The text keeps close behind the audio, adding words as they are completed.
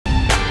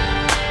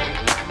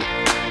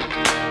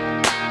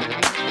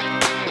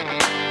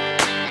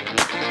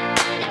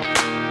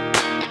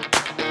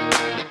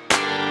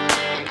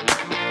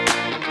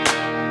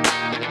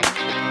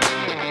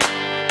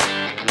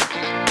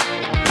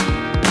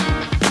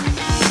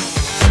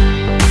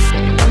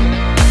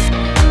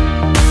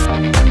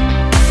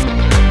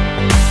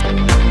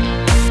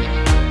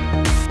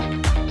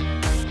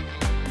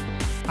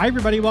Hi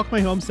everybody, welcome to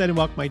my homestead and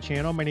welcome to my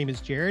channel. My name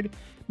is Jared.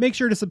 Make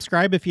sure to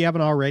subscribe if you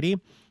haven't already.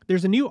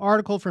 There's a new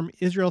article from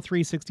Israel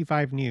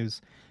 365 News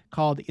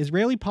called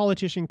Israeli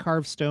Politician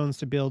Carves Stones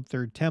to Build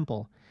Third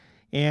Temple.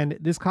 And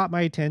this caught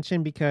my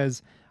attention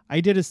because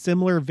I did a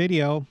similar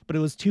video, but it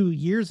was 2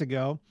 years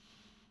ago.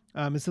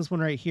 It's this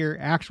one right here.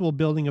 Actual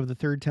building of the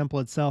third temple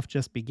itself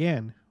just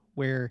began,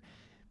 where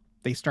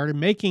they started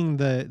making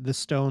the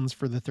stones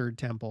for the third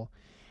temple.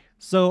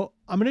 So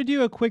I'm going to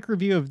do a quick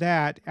review of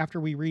that after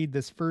we read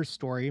this first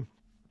story.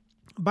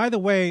 By the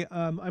way,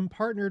 I'm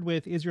partnered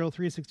with Israel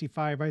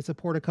 365. I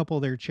support a couple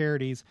of their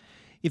charities.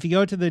 If you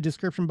go to the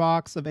description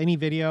box of any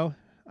video,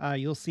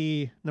 you'll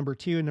see number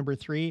 2 and number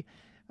 3.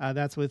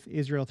 That's with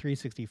Israel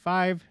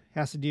 365.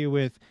 Has to do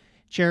with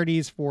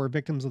charities for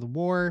victims of the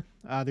war.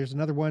 There's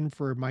another one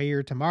for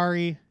Meir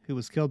Tamari, who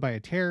was killed by a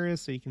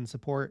terrorist, so you can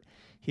support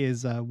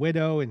his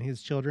widow and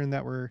his children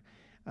that were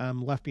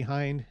left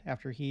behind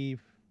after he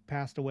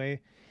passed away.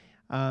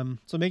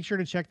 So make sure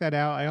to check that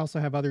out. I also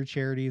have other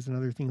charities and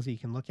other things that you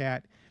can look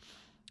at.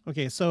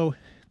 Okay, so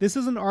this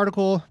is an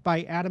article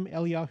by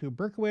Eliyahu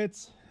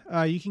Berkowitz.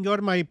 You can go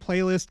to my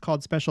playlist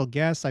called Special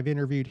Guests. I've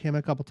interviewed him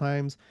a couple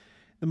times.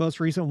 The most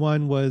recent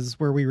one was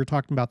where we were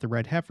talking about the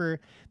red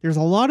heifer. There's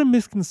a lot of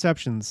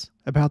misconceptions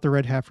about the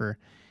red heifer,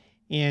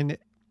 and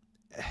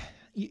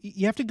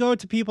you have to go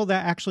to people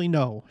that actually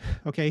know.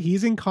 Okay,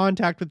 he's in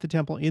contact with the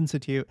Temple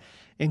Institute,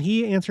 and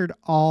he answered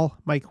all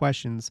my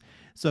questions.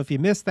 So if you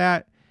missed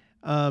that,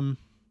 you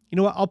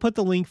know what? I'll put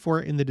the link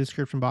for it in the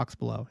description box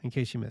below in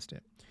case you missed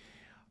it.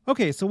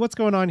 Okay, so what's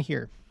going on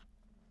here?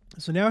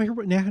 So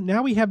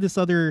now we have this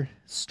other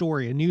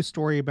story, a new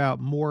story about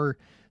more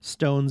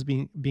stones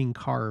being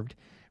carved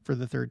for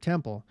the third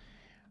temple.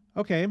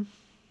 Okay,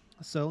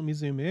 so let me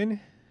zoom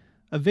in.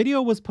 A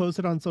video was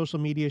posted on social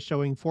media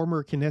showing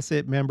former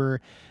Knesset member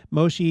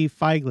Moshe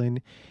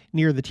Feiglin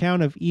near the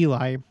town of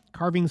Eli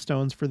carving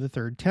stones for the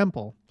third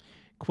temple.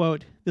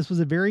 Quote, "This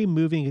was a very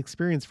moving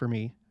experience for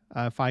me,"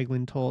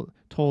 Feiglin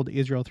told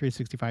Israel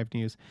 365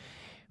 News.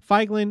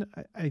 Feiglin,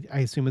 I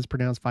assume it's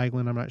pronounced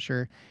Feiglin, I'm not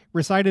sure,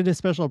 recited a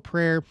special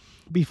prayer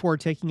before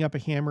taking up a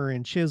hammer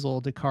and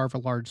chisel to carve a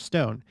large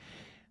stone.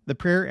 The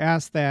prayer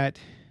asked that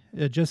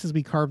just as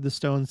we carve the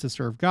stones to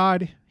serve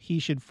God, he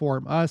should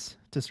form us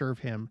to serve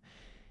him.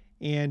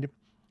 And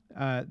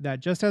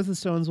that just as the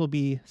stones will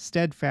be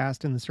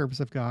steadfast in the service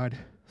of God,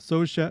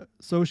 so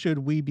should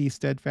we be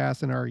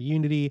steadfast in our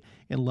unity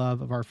and love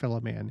of our fellow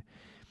man.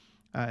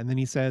 And then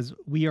he says,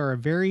 we are a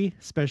very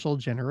special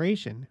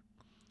generation,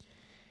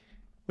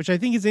 which I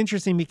think is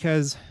interesting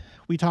because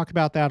we talk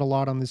about that a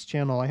lot on this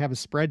channel. I have a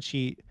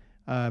spreadsheet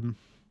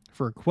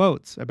for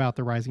quotes about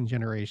the rising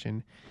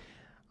generation.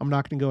 I'm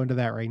not going to go into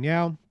that right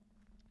now,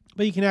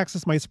 but you can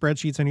access my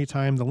spreadsheets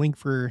anytime. The link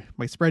for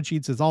my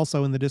spreadsheets is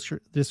also in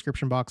the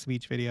description box of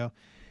each video.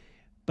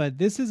 But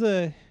this is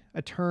a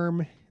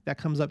term that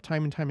comes up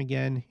time and time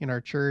again in our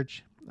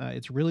church.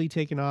 It's really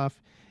taken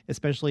off,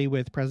 especially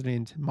with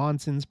President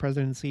Monson's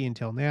presidency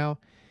until now.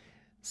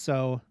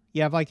 So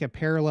you have like a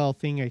parallel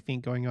thing, I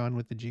think, going on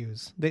with the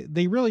Jews.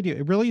 They really do.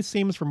 It really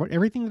seems from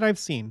everything that I've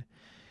seen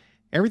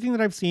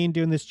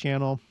doing this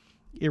channel,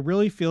 it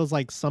really feels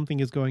like something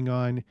is going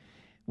on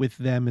with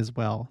them as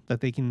well,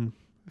 that they can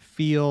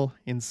feel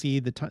and see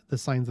the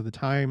signs of the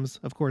times.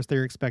 Of course,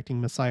 they're expecting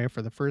Messiah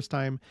for the first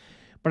time,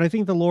 but I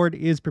think the Lord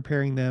is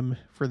preparing them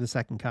for the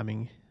second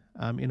coming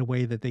in a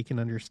way that they can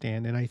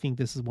understand. And I think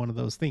this is one of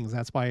those things.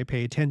 That's why I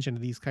pay attention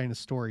to these kind of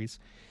stories.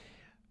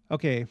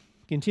 Okay,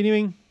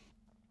 continuing.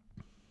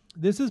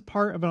 This is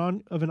part of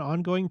an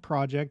ongoing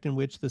project in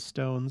which the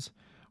stones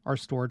are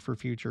stored for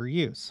future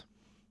use.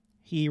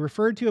 He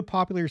referred to a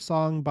popular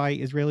song by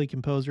Israeli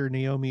composer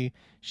Naomi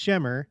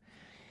Shemer.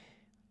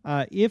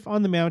 If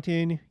on the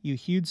mountain you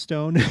hewed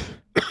stone,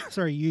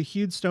 you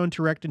hewed stone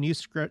to erect a new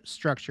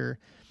structure,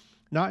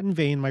 not in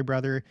vain, my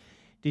brother,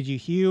 did you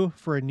hew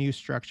for a new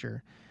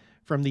structure.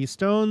 From these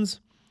stones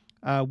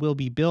will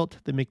be built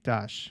the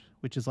Mikdash,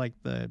 which is like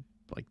the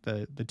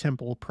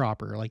temple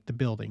proper, like the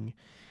building.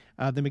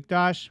 The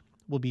Mikdash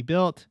will be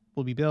built.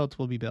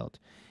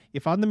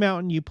 If on the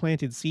mountain you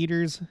planted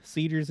cedars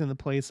in the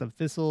place of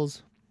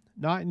thistles,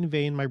 not in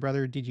vain, my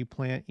brother, did you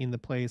plant in the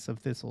place of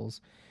thistles.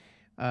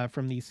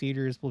 From these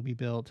cedars will be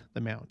built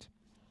the mount.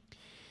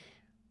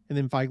 And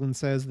then Feiglin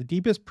says, the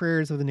deepest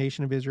prayers of the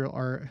nation of Israel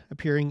are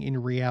appearing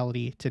in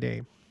reality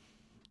today.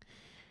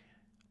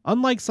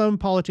 Unlike some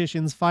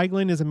politicians,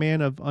 Feiglin is a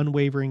man of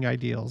unwavering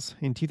ideals.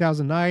 In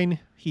 2009,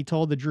 he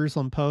told the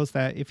Jerusalem Post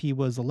that if he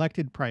was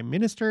elected prime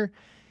minister,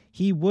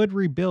 he would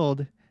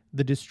rebuild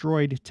the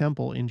destroyed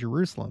temple in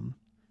Jerusalem.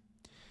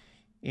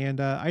 And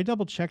I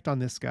double checked on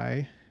this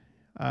guy.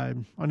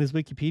 On his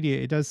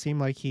Wikipedia, it does seem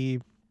like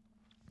he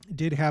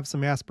did have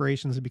some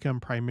aspirations to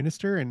become prime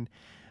minister, and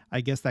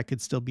I guess that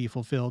could still be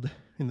fulfilled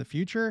in the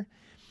future.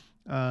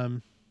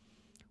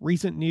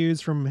 Recent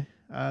news from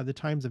the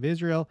Times of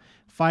Israel,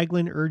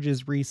 Feiglin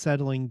urges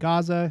resettling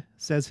Gaza,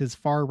 says his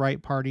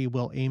far-right party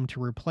will aim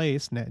to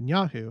replace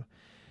Netanyahu.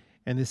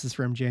 And this is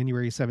from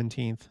January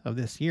 17th of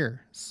this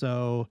year.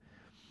 So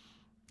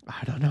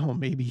I don't know,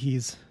 maybe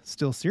he's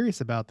still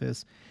serious about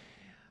this.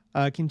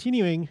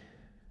 Continuing,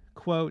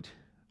 quote,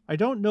 I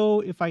don't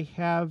know if I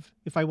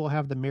will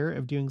have the merit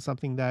of doing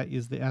something that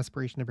is the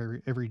aspiration of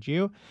every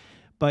Jew,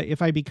 but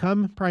if I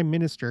become prime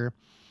minister,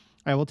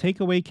 I will take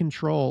away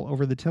control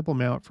over the Temple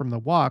Mount from the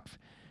Waqf,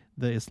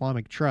 the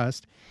Islamic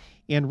trust,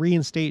 and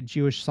reinstate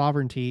Jewish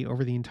sovereignty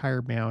over the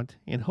entire mount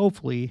and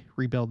hopefully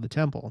rebuild the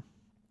temple.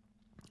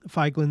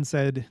 Feiglin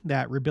said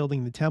that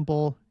rebuilding the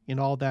temple and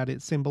all that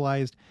it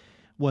symbolized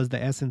was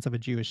the essence of a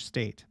Jewish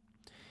state.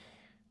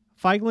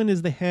 Feiglin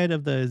is the head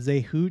of the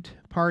Zehut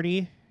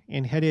party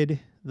and headed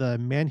the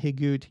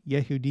Manhigut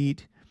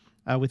Yehudit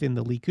within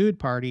the Likud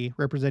party,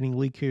 representing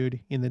Likud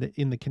in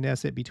the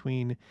Knesset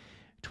between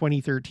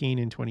 2013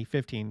 and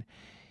 2015.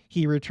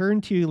 He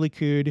returned to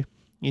Likud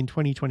in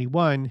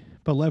 2021,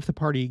 but left the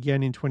party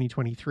again in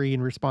 2023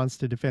 in response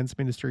to Defense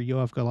Minister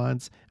Yoav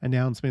Gallant's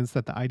announcements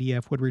that the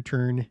IDF would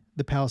return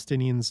the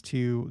Palestinians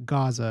to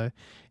Gaza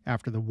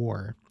after the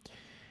war.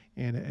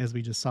 And as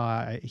we just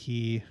saw,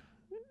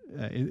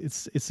 it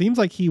seems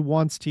like he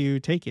wants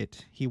to take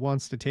it. He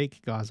wants to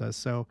take Gaza.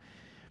 So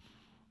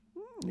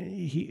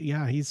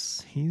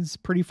he's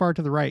pretty far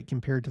to the right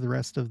compared to the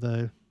rest of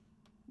the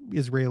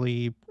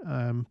Israeli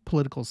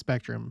political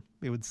spectrum,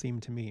 it would seem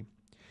to me.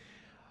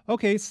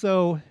 Okay,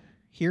 so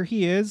here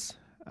he is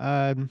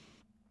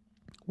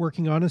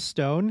working on a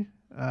stone,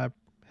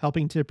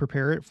 helping to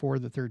prepare it for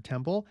the third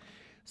temple.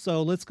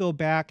 So let's go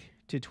back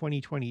to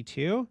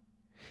 2022.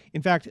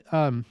 In fact,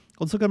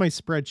 let's look at my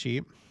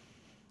spreadsheet.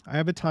 I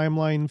have a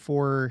timeline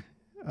for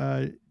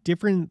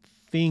different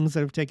things that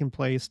have taken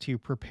place to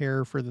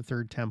prepare for the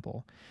third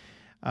temple.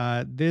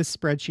 This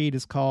spreadsheet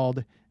is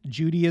called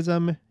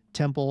Judaism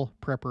Temple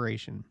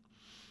Preparation.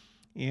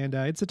 And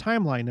it's a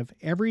timeline of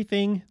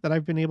everything that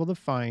I've been able to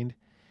find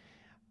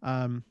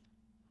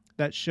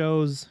that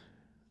shows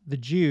the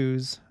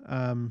Jews,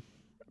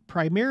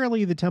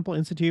 primarily the Temple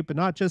Institute, but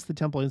not just the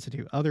Temple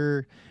Institute,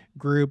 other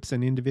groups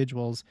and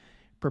individuals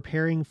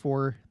preparing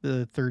for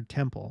the third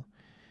temple.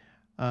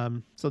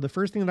 So the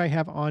first thing that I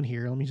have on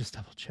here, let me just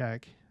double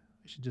check.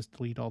 I should just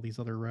delete all these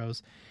other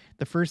rows.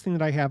 The first thing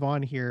that I have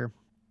on here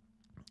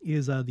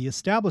is the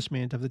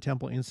establishment of the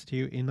Temple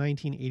Institute in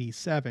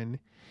 1987.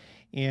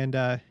 And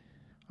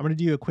I'm going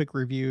to do a quick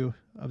review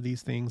of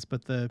these things,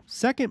 but the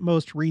second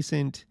most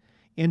recent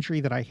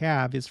entry that I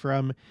have is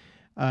from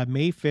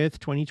May 5th,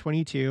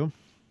 2022.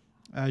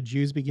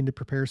 Jews begin to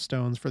prepare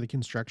stones for the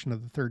construction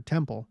of the third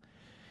temple.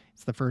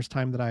 It's the first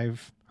time that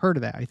I've heard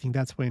of that. I think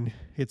that's when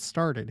it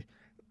started.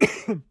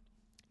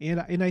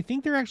 And I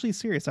think they're actually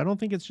serious. I don't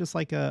think it's just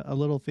like a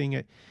little thing.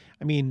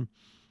 I mean,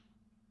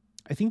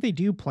 I think they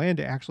do plan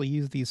to actually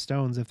use these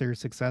stones if they're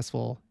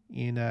successful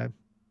in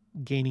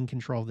gaining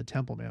control of the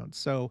Temple Mount.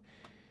 So,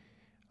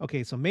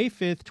 okay, so May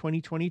 5th,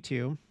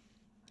 2022,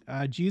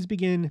 Jews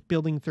begin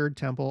building third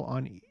temple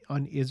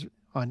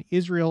on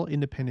Israel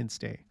Independence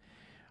Day,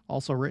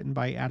 also written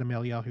by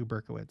Eliyahu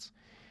Berkowitz.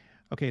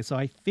 Okay, so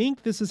I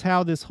think this is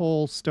how this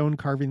whole stone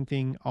carving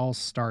thing all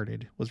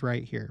started, was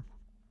right here.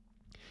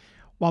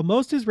 While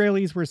most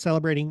Israelis were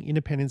celebrating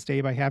Independence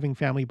Day by having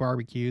family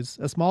barbecues,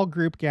 a small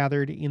group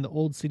gathered in the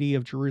old city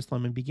of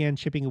Jerusalem and began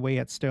chipping away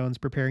at stones,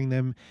 preparing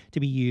them to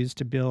be used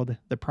to build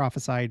the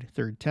prophesied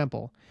third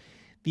temple.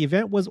 The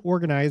event was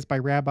organized by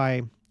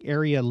Rabbi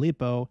Aryeh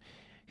Lipo,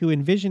 who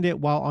envisioned it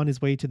while on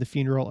his way to the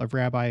funeral of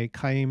Rabbi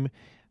Chaim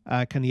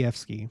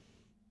Kanievsky.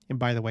 And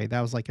by the way, that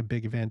was like a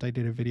big event. I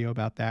did a video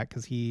about that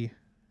because he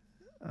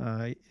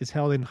is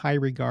held in high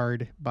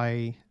regard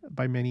by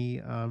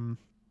many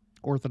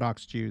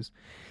Orthodox Jews.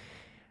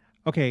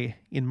 Okay,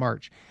 in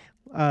March.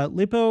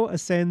 Lipo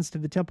ascends to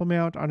the Temple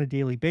Mount on a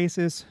daily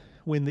basis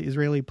when the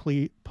Israeli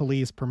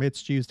police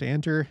permits Jews to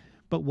enter,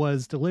 but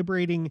was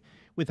deliberating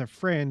with a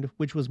friend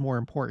which was more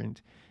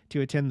important,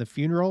 to attend the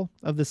funeral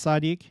of the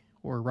Tzaddik,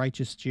 or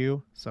righteous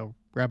Jew, so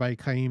Rabbi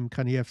Chaim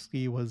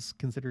Kanievsky was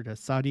considered a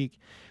Tzaddik,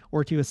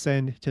 or to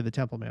ascend to the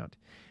Temple Mount.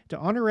 To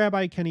honor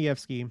Rabbi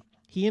Kanievsky,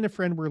 he and a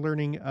friend were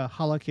learning a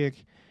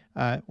halakhic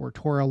or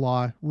Torah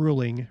law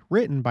ruling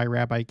written by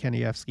Rabbi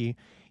Kanievsky,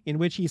 in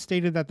which he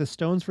stated that the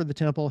stones for the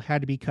temple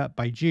had to be cut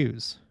by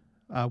Jews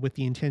with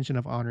the intention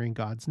of honoring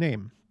God's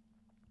name.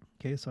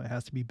 Okay, so it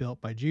has to be built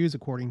by Jews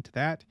according to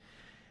that.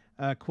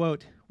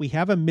 Quote, we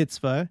have a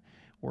mitzvah,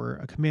 or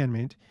a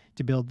commandment,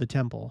 to build the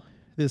temple.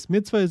 This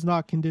mitzvah is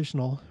not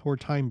conditional or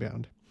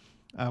time-bound.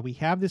 We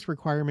have this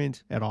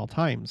requirement at all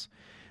times,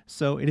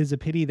 so it is a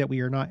pity that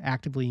we are not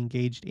actively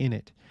engaged in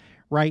it.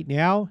 Right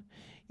now,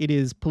 it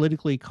is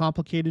politically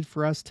complicated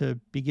for us to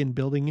begin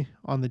building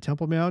on the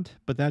Temple Mount,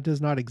 but that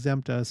does not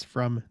exempt us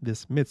from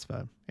this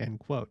mitzvah, end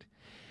quote.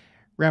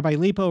 Rabbi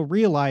Lipo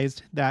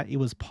realized that it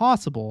was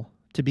possible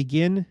to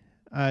begin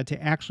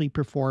to actually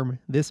perform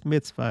this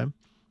mitzvah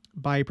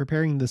by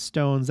preparing the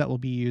stones that will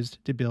be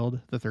used to build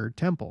the third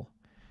temple.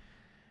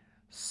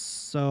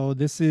 So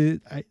it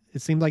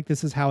seemed like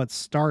this is how it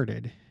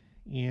started.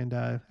 And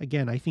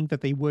again, I think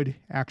that they would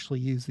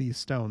actually use these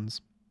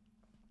stones.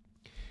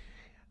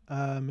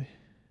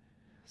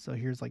 So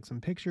here's like some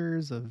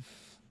pictures of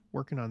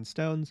working on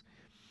stones.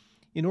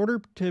 In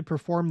order to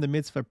perform the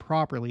mitzvah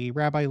properly,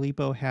 Rabbi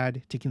Lipo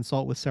had to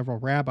consult with several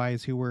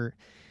rabbis who were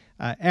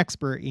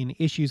expert in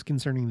issues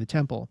concerning the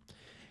temple.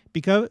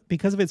 Because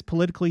of its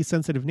politically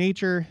sensitive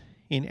nature,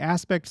 an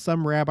aspect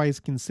some rabbis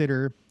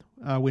consider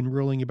when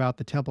ruling about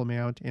the Temple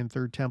Mount and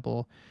Third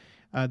Temple,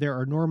 there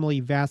are normally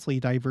vastly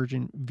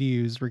divergent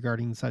views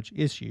regarding such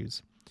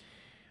issues.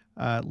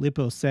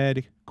 Lipo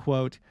said,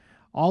 quote,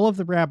 "All of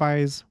the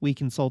rabbis we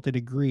consulted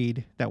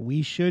agreed that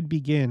we should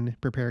begin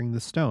preparing the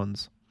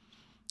stones.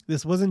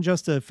 This wasn't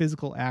just a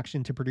physical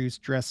action to produce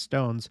dressed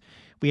stones.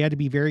 We had to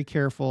be very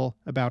careful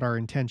about our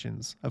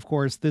intentions. Of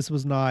course, this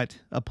was not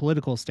a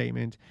political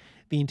statement.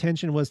 The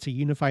intention was to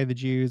unify the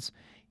Jews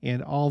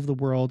and all of the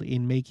world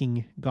in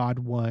making God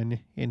one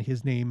and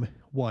his name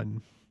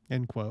one."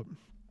 End quote.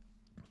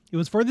 It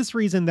was for this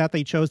reason that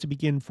they chose to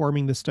begin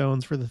forming the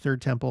stones for the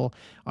Third Temple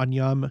on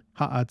Yom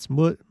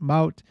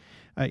Ha'atzmaut,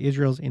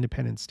 Israel's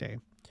Independence Day.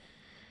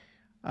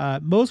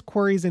 Most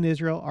quarries in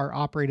Israel are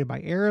operated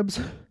by Arabs,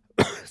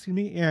 excuse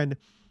me, and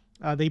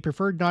they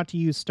preferred not to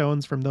use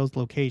stones from those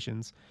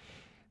locations.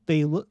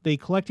 They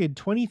collected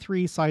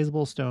 23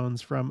 sizable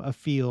stones from a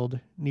field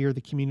near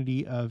the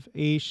community of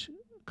Aish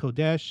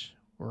Kodesh,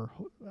 or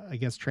I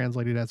guess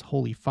translated as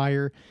Holy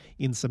Fire,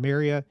 in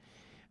Samaria,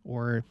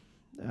 or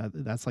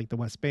that's like the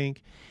West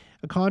Bank.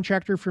 A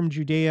contractor from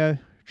Judea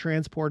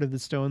transported the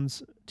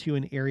stones to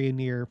an area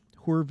near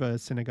Hurva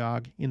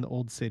synagogue in the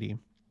Old City.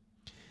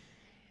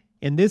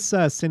 And this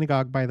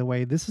synagogue, by the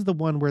way, this is the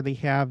one where they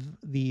have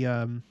the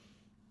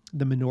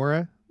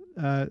menorah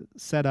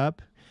set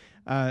up.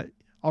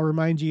 I'll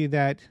remind you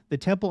that the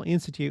Temple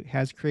Institute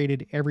has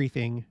created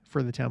everything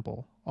for the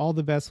temple, all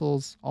the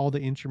vessels, all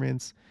the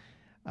instruments.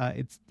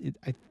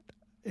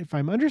 If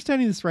I'm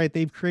understanding this right,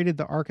 they've created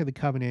the Ark of the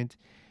Covenant.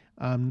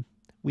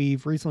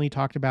 We've recently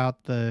talked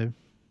about the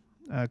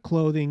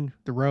clothing,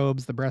 the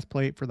robes, the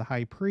breastplate for the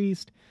high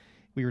priest.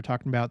 We were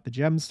talking about the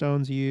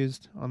gemstones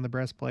used on the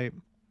breastplate.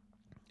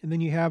 And then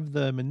you have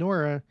the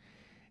menorah,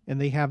 and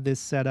they have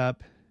this set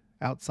up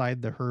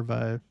outside the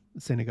Hurva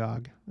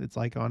synagogue. It's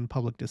like on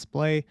public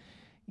display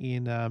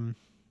in,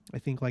 I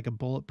think, like a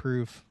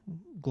bulletproof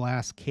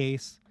glass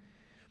case.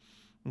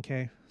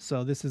 Okay,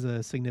 so this is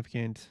a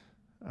significant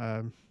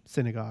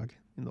synagogue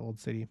in the Old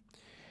City.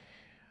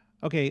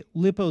 Okay,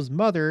 Lipo's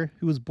mother,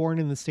 who was born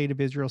in the state of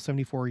Israel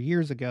 74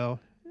 years ago,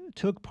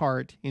 took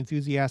part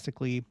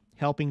enthusiastically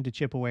helping to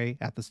chip away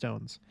at the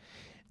stones.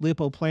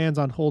 Lipo plans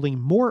on holding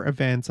more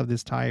events of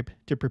this type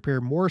to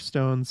prepare more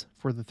stones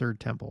for the Third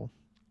Temple.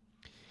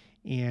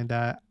 And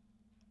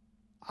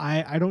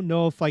I don't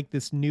know if, like,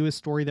 this newest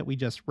story that we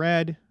just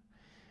read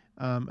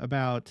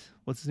about,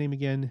 what's his name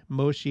again?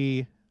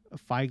 Moshe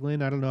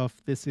Feiglin. I don't know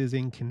if this is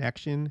in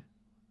connection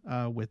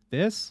with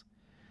this,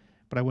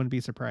 but I wouldn't be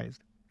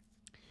surprised.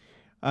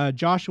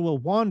 Joshua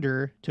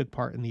Wander took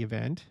part in the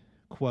event.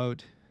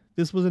 Quote,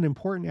 "This was an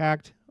important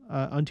act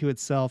unto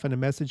itself and a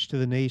message to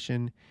the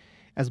nation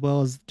as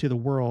well as to the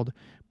world,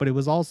 but it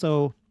was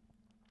also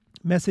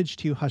message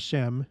to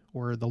Hashem,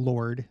 or the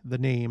Lord, the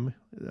name,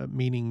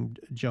 meaning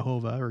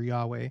Jehovah or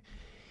Yahweh,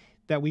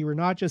 that we were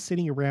not just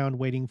sitting around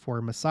waiting for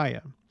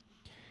Messiah.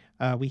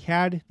 We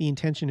had the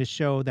intention to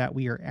show that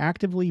we are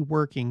actively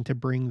working to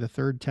bring the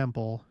Third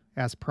Temple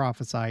as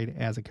prophesied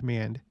as a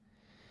command."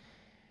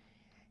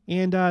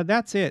 And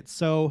that's it.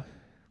 So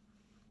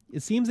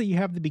it seems that you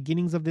have the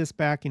beginnings of this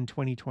back in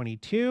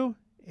 2022,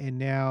 and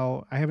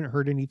now I haven't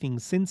heard anything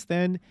since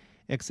then,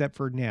 except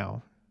for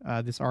now.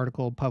 This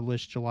article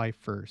published July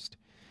 1st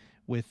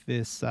with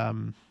this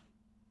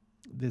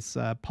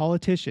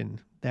politician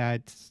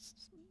that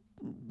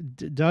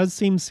does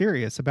seem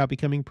serious about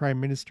becoming prime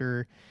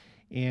minister,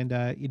 and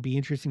it'd be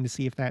interesting to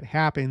see if that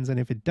happens, and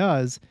if it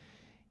does,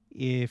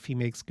 if he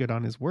makes good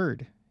on his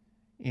word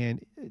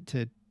and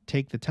to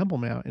take the Temple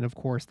Mount. And of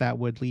course that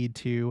would lead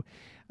to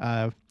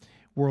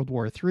World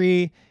War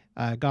III,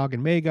 Gog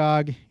and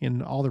Magog,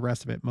 and all the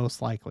rest of it,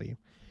 most likely.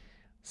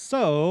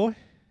 So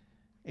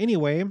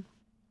anyway,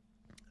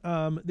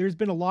 there's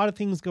been a lot of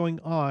things going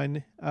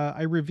on.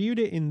 I reviewed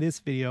it in this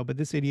video, but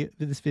this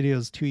video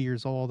is 2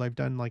 years old. I've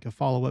done like a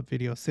follow-up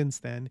video since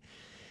then,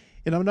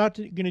 and I'm not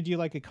going to do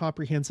like a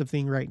comprehensive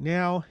thing right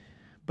now,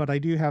 but I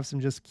do have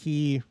some just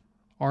key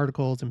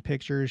articles and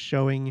pictures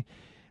showing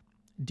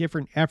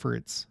different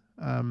efforts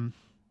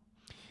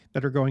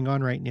that are going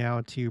on right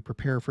now to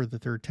prepare for the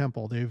Third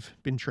Temple. They've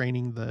been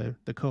training the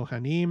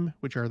Kohanim,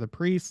 which are the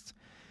priests.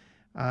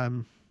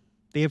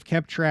 They have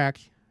kept track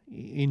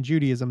in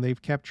Judaism.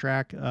 They've kept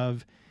track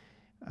of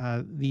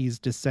these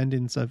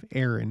descendants of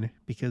Aaron,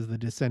 because the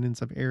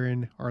descendants of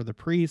Aaron are the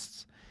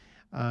priests.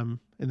 And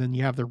then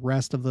you have the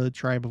rest of the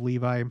tribe of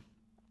Levi,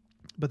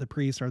 but the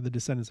priests are the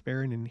descendants of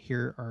Aaron. And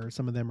here are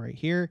some of them right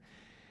here.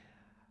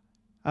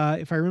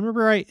 If I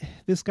remember right,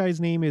 this guy's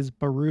name is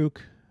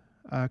Baruch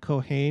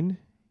Kohen,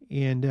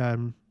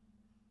 and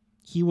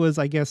he was,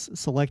 I guess,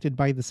 selected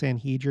by the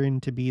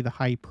Sanhedrin to be the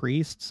high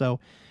priest. So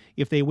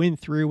if they went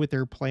through with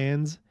their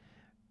plans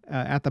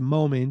at the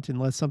moment,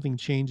 unless something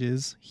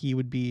changes, he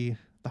would be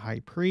the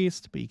high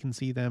priest. But you can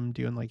see them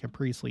doing like a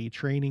priestly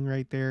training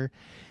right there.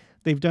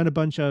 They've done a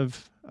bunch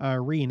of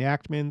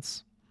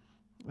reenactments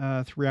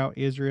throughout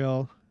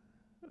Israel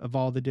of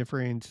all the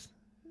different.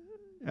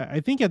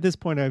 I think at this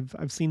point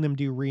I've seen them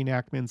do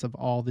reenactments of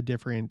all the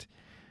different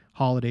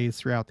holidays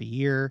throughout the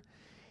year.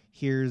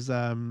 Here's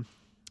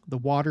the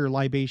water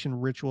libation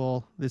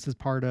ritual. This is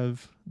part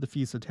of the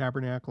Feast of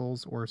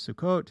Tabernacles, or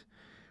Sukkot,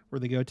 where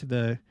they go to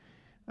the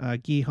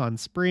Gihon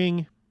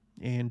spring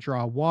and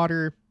draw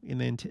water. And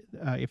then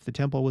if the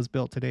temple was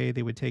built today,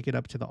 they would take it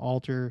up to the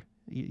altar.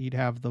 You'd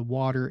have the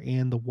water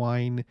and the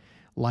wine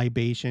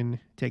libation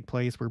take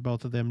place, where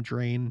both of them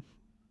drain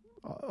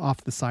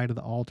off the side of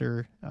the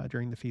altar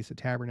during the Feast of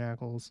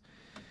Tabernacles.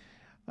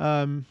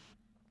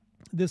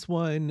 This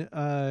one,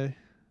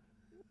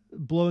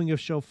 blowing of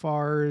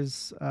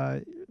shofars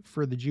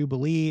for the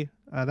Jubilee.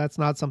 That's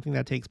not something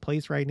that takes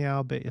place right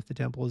now, but if the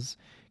temple is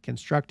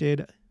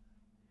constructed,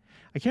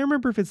 I can't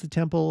remember if it's the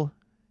temple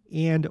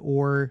and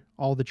or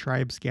all the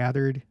tribes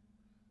gathered,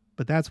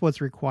 but that's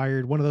what's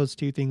required. One of those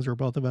two things, or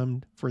both of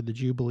them, for the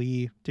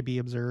Jubilee to be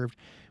observed.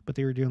 But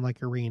they were doing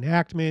like a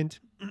reenactment.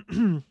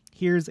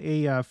 Here's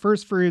a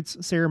first fruits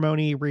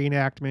ceremony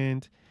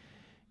reenactment.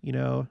 You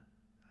know,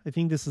 I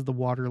think this is the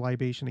water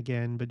libation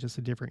again, but just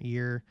a different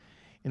year,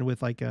 and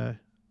with like a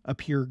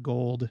pure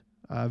gold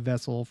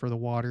vessel for the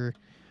water.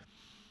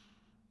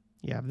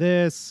 You have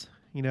this,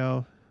 you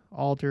know,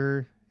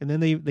 altar. And then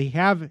they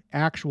have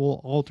actual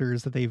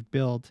altars that they've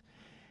built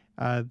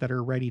that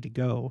are ready to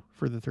go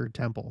for the third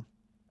temple.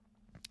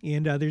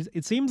 And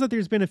it seems that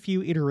there's been a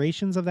few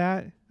iterations of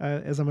that,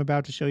 as I'm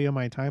about to show you on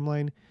my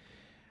timeline.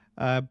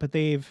 But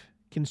they've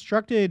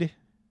constructed,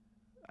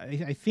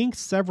 I think,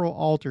 several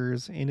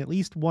altars, and at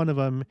least one of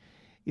them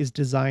is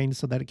designed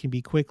so that it can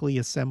be quickly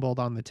assembled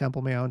on the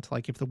Temple Mount.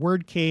 Like if the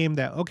word came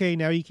that, okay,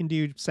 now you can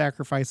do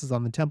sacrifices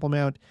on the Temple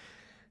Mount,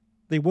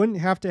 they wouldn't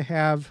have to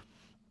have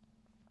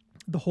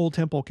the whole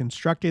temple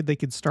constructed. They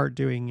could start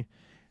doing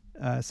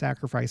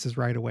sacrifices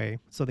right away.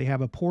 So they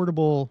have a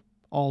portable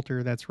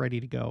altar that's ready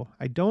to go.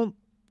 I don't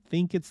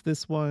think it's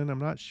this one. I'm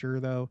not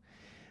sure though.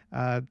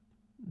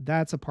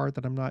 That's a part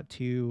that I'm not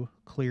too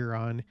clear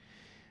on.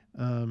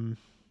 And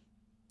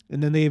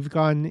then they've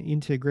gone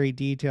into great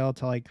detail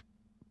to like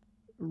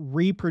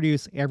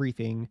reproduce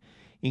everything,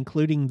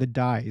 including the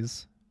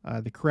dyes,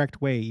 the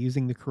correct way,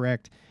 using the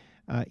correct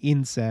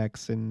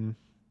insects and,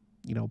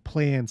 you know,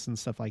 plants and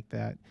stuff like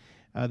that.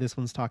 This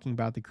one's talking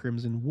about the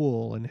crimson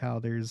wool and how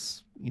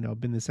there's, you know,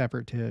 been this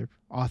effort to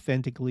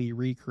authentically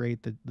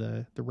recreate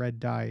the red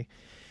dye.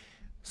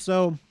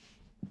 So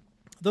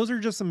those are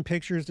just some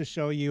pictures to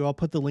show you. I'll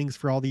put the links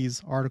for all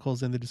these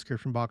articles in the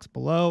description box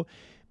below,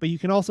 but you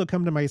can also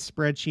come to my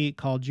spreadsheet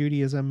called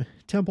Judaism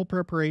Temple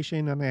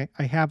Preparation, and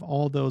I have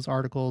all those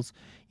articles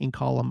in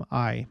column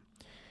I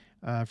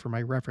for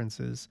my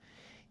references.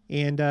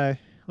 And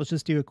let's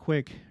just do a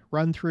quick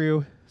run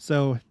through.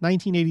 So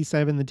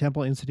 1987, the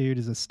Temple Institute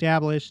is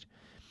established.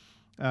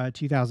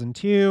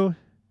 2002,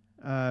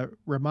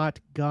 Ramat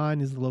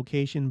Gan is the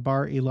location.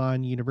 Bar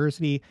Ilan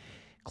University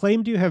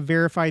claimed to have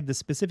verified the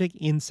specific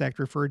insect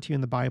referred to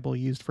in the Bible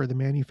used for the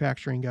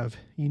manufacturing of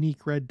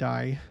unique red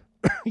dye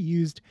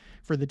used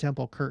for the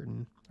temple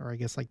curtain, or I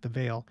guess like the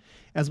veil,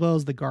 as well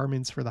as the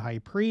garments for the high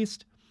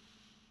priest.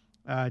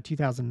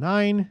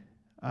 2009,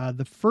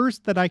 the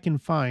first that I can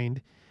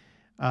find,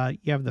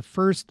 you have the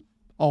first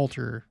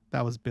altar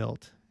that was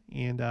built,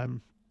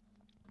 and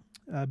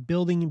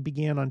building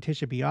began on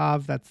Tisha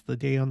B'Av. That's the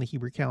day on the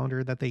Hebrew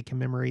calendar that they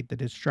commemorate the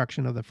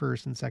destruction of the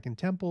first and second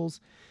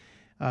temples.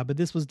 But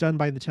this was done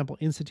by the Temple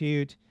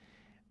Institute.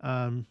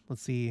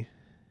 Let's see.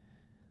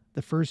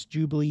 The first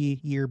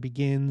Jubilee year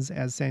begins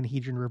as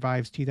Sanhedrin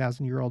revives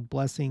 2,000-year-old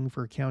blessing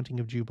for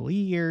counting of Jubilee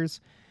years.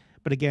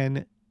 But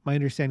again, my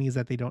understanding is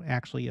that they don't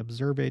actually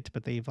observe it,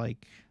 but they've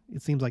like,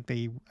 it seems like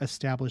they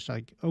established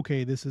like,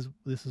 okay, this is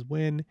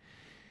when.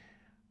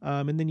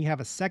 And then you have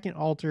a second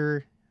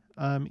altar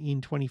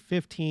in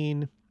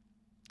 2015.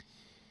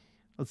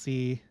 Let's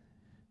see.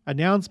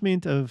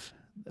 Announcement of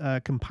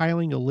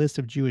compiling a list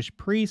of Jewish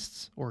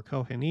priests or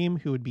Kohanim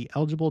who would be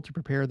eligible to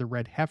prepare the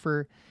red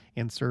heifer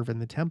and serve in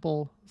the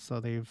temple. So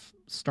they've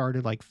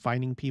started like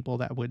finding people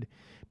that would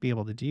be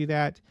able to do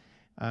that.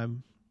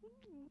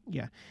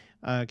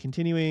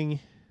 Continuing,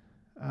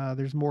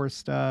 there's more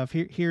stuff.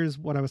 Here's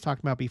what I was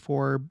talking about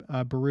before.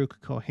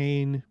 Baruch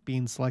Kohen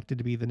being selected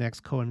to be the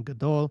next Kohen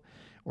Gadol,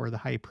 or the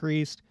high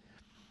priest.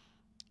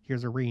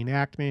 Here's a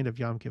reenactment of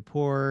Yom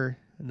Kippur.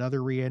 Another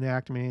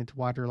reenactment,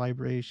 water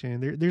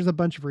libation. There's a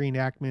bunch of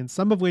reenactments,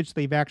 some of which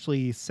they've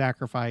actually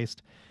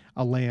sacrificed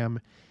a lamb.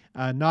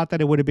 Not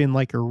that it would have been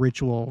like a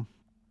ritual,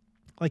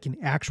 like an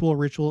actual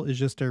ritual is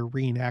just a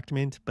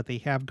reenactment, but they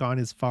have gone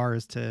as far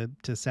as to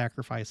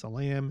sacrifice a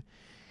lamb.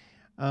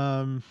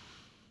 There's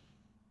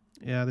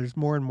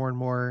more and more and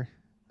more.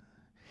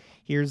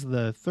 Here's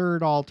the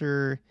third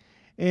altar.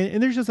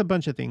 And there's just a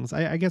bunch of things.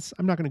 I guess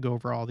I'm not going to go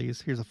over all these.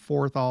 Here's a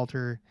fourth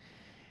altar.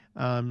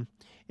 And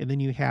then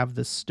you have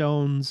the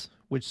stones,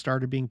 which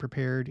started being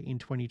prepared in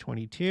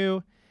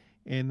 2022.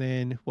 And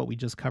then what we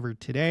just covered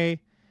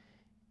today.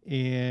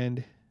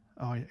 And,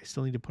 I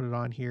still need to put it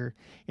on here.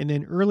 And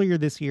then earlier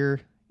this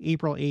year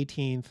April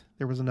 18th,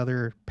 there was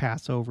another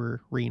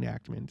Passover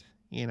reenactment.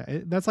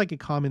 And that's like a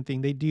common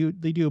thing. They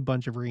do a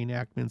bunch of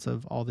reenactments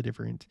of all the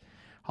different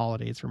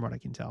holidays, from what I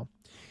can tell.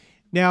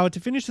 Now, to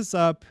finish this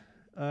up,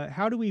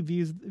 how do we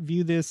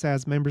view this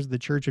as members of the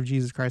Church of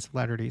Jesus Christ of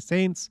Latter-day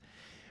Saints?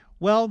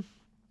 Well,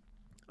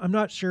 I'm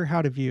not sure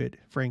how to view it,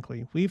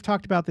 frankly. We've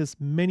talked about this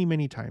many,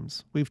 many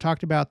times. We've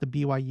talked about the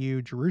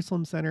BYU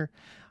Jerusalem Center.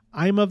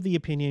 I'm of the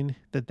opinion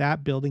that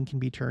that building can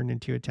be turned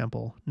into a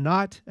temple.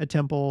 Not a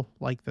temple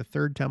like the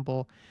third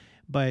temple,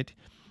 but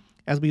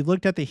as we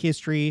looked at the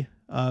history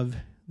of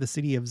the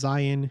city of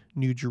Zion,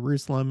 New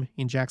Jerusalem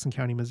in Jackson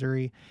County,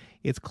 Missouri,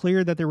 it's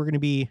clear that there were going to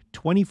be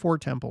 24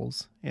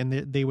 temples, and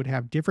they would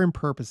have different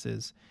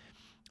purposes,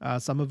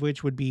 some of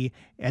which would be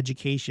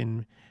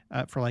education,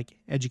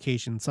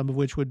 some of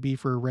which would be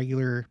for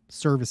regular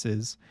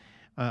services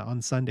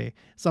on Sunday,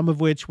 some of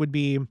which would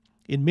be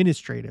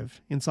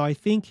administrative. And so I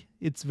think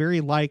it's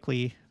very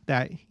likely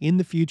that in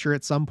the future,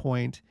 at some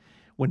point,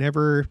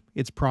 whenever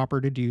it's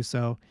proper to do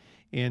so,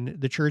 and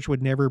the church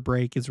would never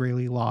break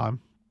Israeli law,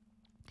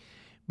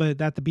 but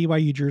that the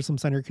BYU Jerusalem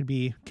Center could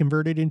be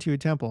converted into a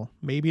temple.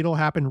 Maybe it'll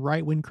happen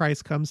right when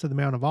Christ comes to the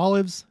Mount of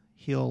Olives.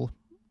 He'll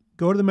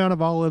go to the Mount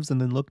of Olives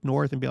and then look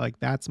north and be like,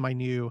 that's my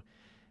new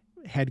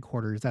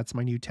headquarters. That's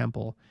my new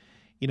temple.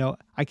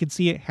 I could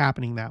see it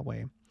happening that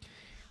way.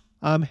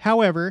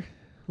 However,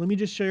 let me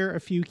just share a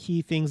few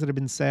key things that have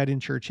been said in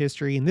church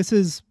history. And this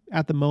is,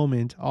 at the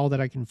moment, all that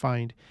I can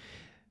find.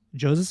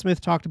 Joseph Smith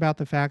talked about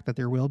the fact that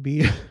there will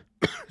be,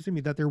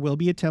 that there will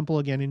be a temple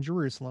again in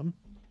Jerusalem.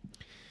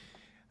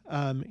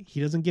 He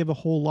doesn't give a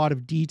whole lot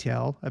of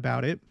detail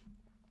about it.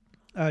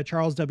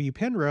 Charles W.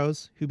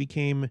 Penrose, who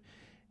became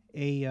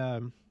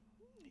a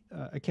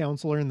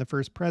counselor in the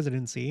first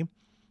presidency,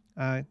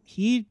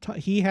 he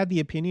had the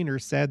opinion, or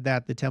said,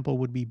 that the temple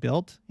would be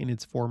built in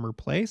its former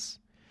place.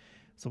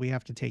 So we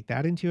have to take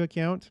that into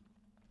account.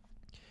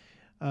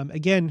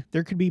 Again,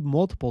 there could be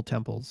multiple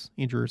temples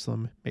in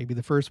Jerusalem. Maybe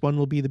the first one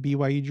will be the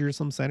BYU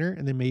Jerusalem Center,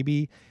 and then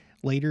maybe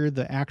later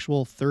the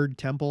actual third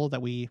temple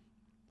that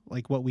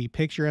what we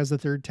picture as the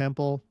third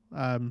temple,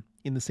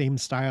 in the same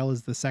style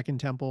as the second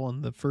temple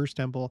and the first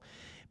temple,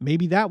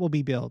 maybe that will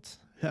be built.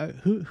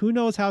 Who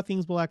knows how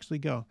things will actually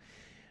go?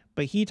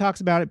 But he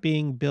talks about it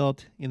being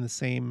built in the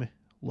same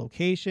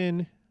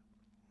location.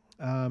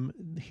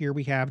 Here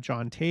we have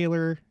John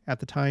Taylor. At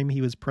the time,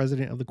 he was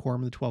president of the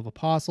Quorum of the 12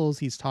 Apostles.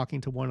 He's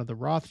talking to one of the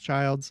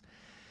Rothschilds,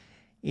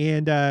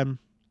 and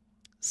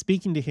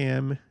speaking to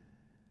him,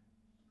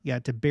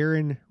 to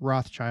Baron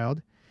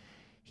Rothschild,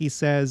 he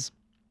says,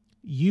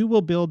 "You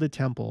will build a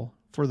temple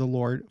for the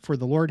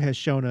Lord has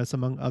shown us,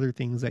 among other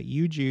things, that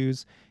you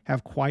Jews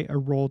have quite a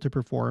role to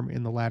perform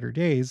in the latter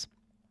days,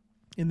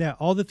 and that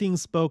all the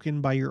things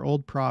spoken by your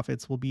old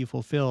prophets will be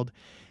fulfilled,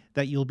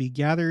 that you'll be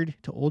gathered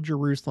to old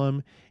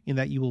Jerusalem, and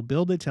that you will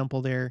build a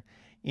temple there.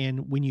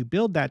 And when you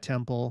build that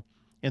temple,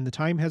 and the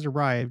time has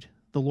arrived,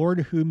 the Lord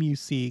whom you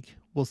seek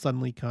will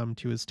suddenly come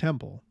to his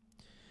temple."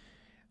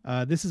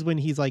 This is when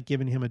he's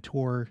giving him a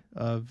tour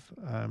of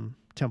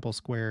Temple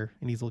Square,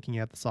 and he's looking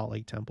at the Salt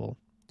Lake Temple.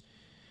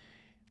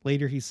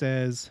 Later he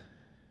says,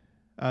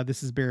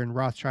 this is Baron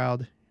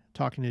Rothschild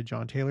talking to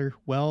John Taylor,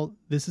 "Well,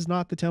 this is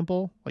not the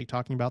temple,"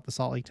 talking about the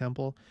Salt Lake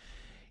Temple.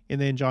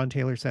 And then John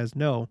Taylor says,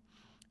 "No,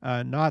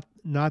 not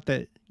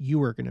that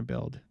you are going to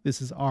build.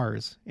 This is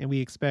ours, and we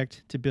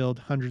expect to build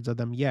hundreds of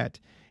them yet,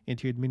 and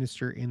to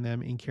administer in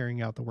them in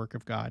carrying out the work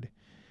of God."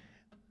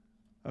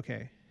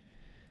 Okay.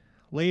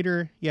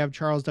 Later, you have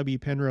Charles W.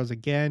 Penrose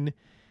again,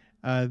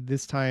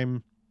 this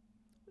time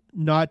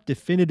not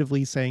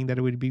definitively saying that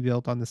it would be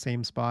built on the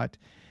same spot,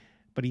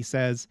 but he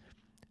says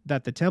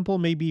that the temple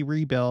may be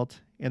rebuilt,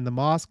 and the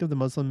mosque of the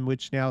Muslim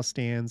which now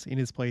stands in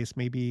its place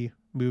may be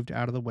moved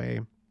out of the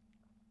way.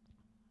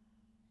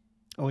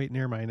 Oh, wait,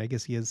 never mind. I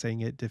guess he is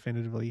saying it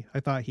definitively. I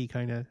thought he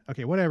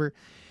okay, whatever.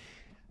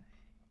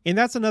 And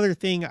that's another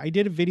thing. I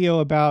did a video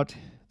about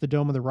the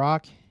Dome of the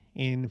Rock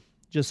and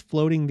just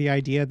floating the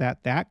idea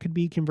that that could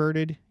be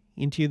converted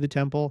into the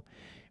temple,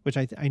 which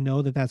I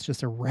know that that's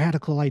just a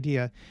radical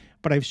idea.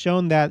 But I've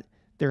shown that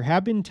there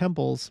have been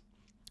temples,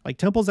 like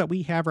temples that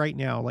we have right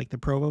now, like the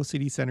Provo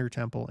City Center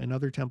Temple and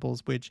other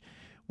temples, which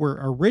were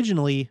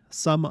originally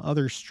some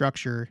other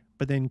structure,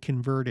 but then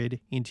converted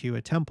into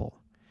a temple.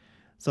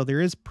 So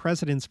there is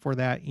precedence for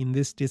that in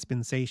this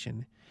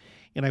dispensation.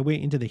 And I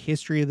went into the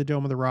history of the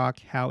Dome of the Rock,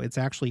 how it's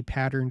actually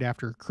patterned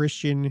after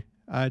Christian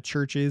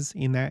churches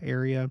in that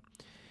area.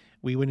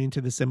 We went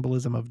into the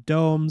symbolism of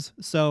domes.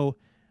 So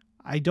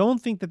I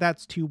don't think that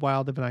that's too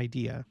wild of an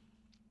idea.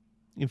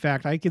 In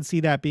fact, I could see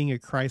that being a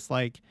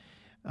Christ-like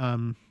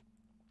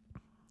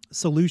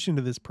solution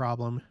to this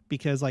problem,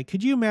 because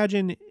could you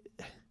imagine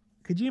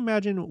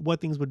what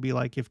things would be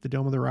like if the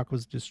Dome of the Rock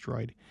was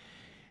destroyed?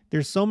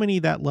 There's so many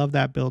that love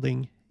that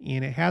building,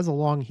 and it has a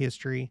long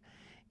history.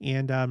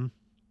 And,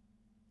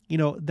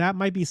 that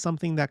might be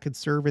something that could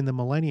serve in the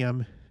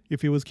millennium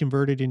if it was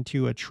converted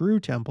into a true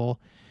temple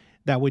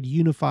that would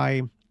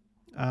unify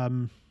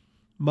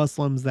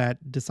Muslims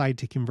that decide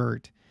to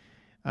convert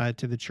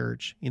to the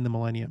church in the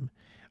millennium.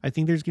 I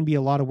think there's going to be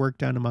a lot of work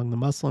done among the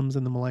Muslims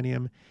in the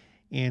millennium,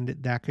 and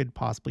that could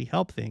possibly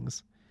help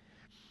things.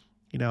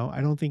 You know,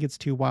 I don't think it's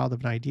too wild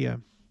of an idea.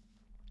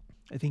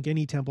 I think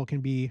any temple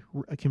can be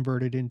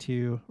converted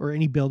into, or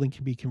any building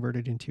can be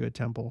converted into a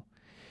temple.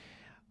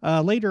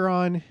 Later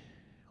on,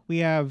 we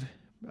have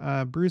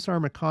Bruce R.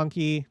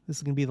 McConkie. This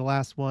is going to be the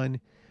last one.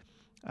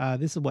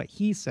 This is what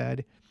he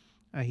said.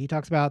 He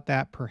talks about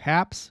that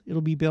perhaps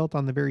it'll be built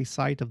on the very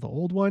site of the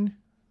old one.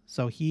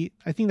 So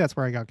I think that's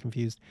where I got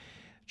confused.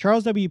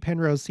 Charles W.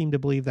 Penrose seemed to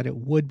believe that it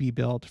would be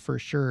built for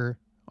sure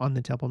on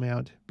the Temple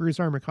Mount. Bruce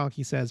R.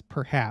 McConkie says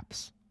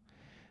perhaps.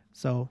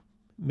 So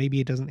maybe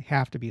it doesn't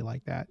have to be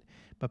like that,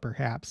 but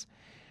perhaps.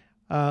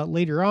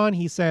 Later on,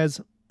 he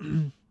says,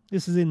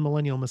 this is in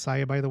Millennial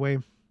Messiah, by the way.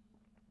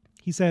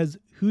 He says,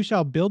 who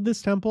shall build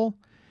this temple?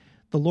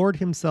 The Lord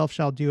himself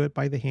shall do it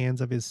by the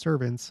hands of his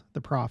servants,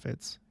 the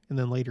prophets. And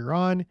then later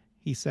on,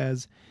 he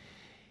says,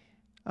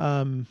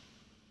 who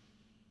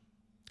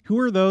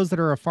are those that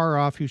are afar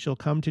off who shall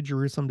come to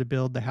Jerusalem to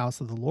build the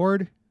house of the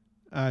Lord?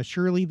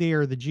 Surely they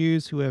are the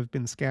Jews who have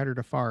been scattered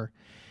afar.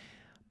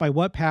 By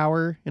what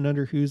power and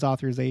under whose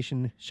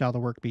authorization shall the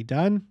work be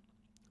done?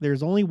 There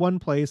is only one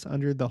place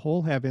under the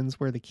whole heavens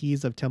where the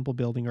keys of temple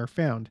building are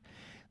found.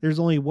 There's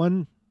only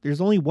one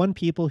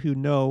people who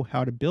know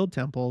how to build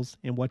temples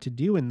and what to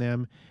do in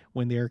them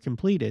when they are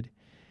completed.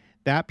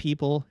 That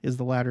people is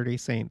the Latter-day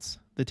Saints.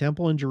 The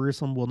temple in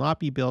Jerusalem will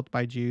not be built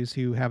by Jews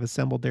who have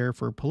assembled there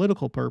for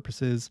political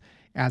purposes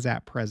as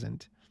at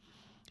present.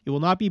 It will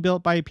not be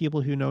built by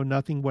people who know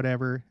nothing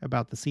whatever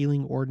about the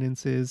sealing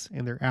ordinances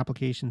and their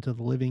application to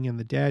the living and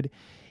the dead.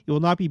 It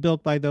will not be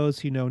built by those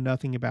who know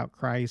nothing about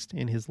Christ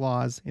and his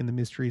laws and the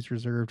mysteries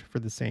reserved for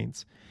the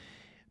saints.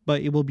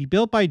 But it will be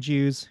built by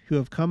Jews who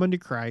have come unto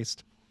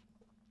Christ,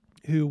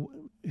 who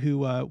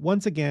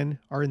once again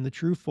are in the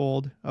true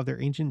fold of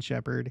their ancient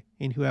shepherd,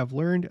 and who have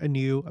learned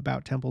anew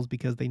about temples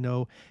because they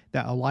know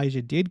that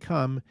Elijah did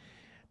come,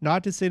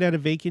 not to sit at a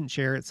vacant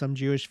chair at some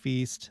Jewish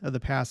feast of the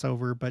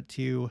Passover, but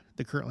to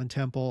the Kirtland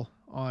Temple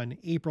on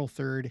April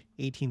 3rd,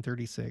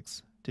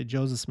 1836, to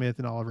Joseph Smith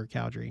and Oliver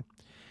Cowdery.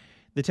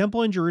 The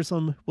temple in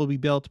Jerusalem will be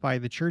built by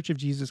the Church of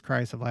Jesus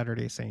Christ of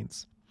Latter-day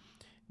Saints,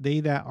 they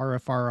that are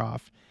afar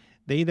off,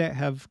 they that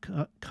have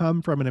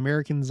come from an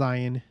American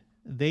Zion.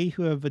 They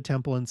who have a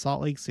temple in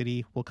Salt Lake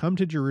City will come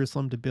to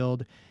Jerusalem to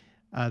build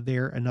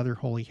there another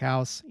holy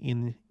house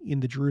in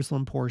the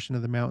Jerusalem portion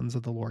of the mountains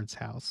of the Lord's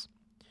house.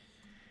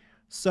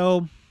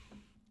 So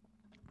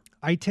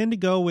I tend to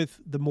go with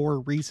the more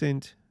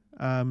recent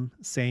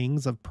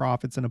sayings of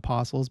prophets and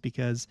apostles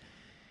because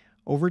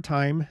over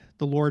time,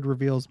 the Lord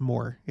reveals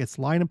more. It's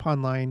line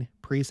upon line,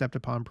 precept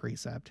upon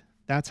precept.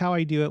 That's how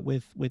I do it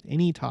with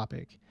any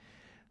topic.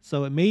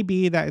 So it may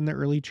be that in the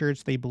early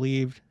church, they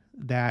believed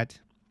that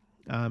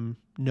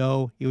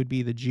no, it would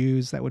be the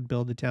Jews that would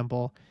build the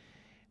temple.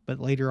 But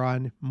later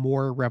on,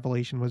 more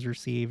revelation was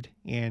received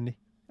and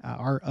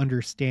our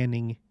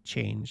understanding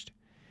changed.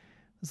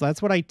 So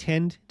that's what I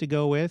tend to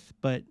go with.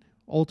 But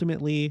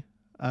ultimately,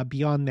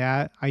 beyond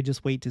that, I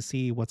just wait to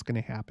see what's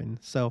going to happen.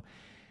 So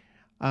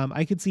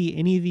I could see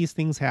any of these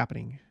things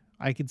happening.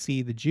 I could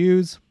see the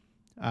Jews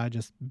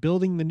just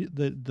building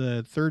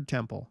the third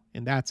temple,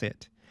 and that's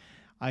it.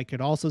 I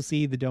could also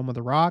see the Dome of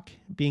the Rock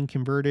being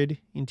converted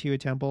into a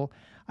temple.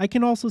 I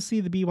can also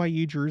see the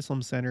BYU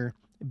Jerusalem Center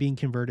being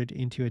converted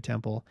into a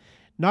temple.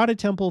 Not a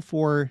temple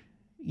for,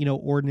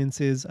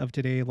 ordinances of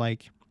today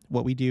like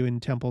what we do in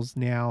temples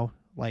now,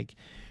 like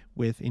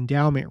with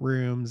endowment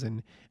rooms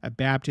and a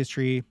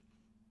baptistry,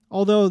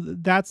 although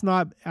that's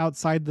not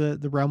outside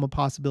the realm of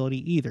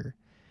possibility either.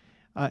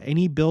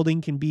 Any building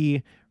can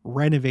be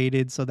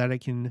renovated so that it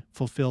can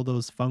fulfill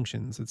those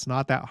functions. It's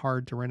not that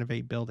hard to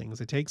renovate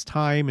buildings. It takes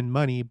time and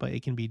money, but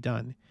it can be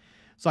done.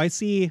 So I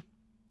see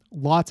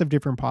lots of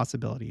different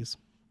possibilities.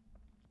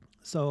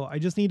 So I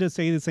just need to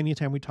say this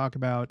anytime we talk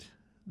about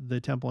the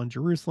temple in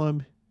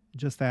Jerusalem,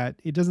 just that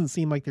it doesn't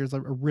seem like there's a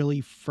really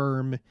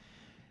firm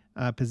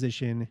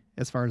position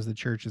as far as the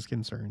church is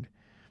concerned.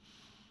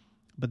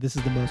 But this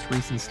is the most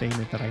recent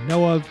statement that I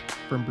know of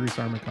from Bruce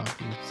R.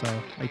 McConkie, so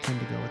I tend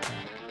to go with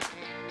that.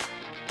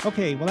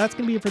 Okay, well, that's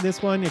going to be it for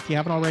this one. If you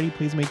haven't already,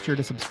 please make sure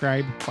to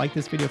subscribe. Like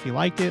this video if you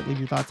liked it. Leave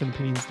your thoughts and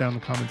opinions down in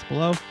the comments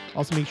below.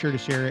 Also, make sure to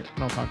share it,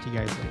 and I'll talk to you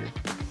guys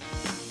later.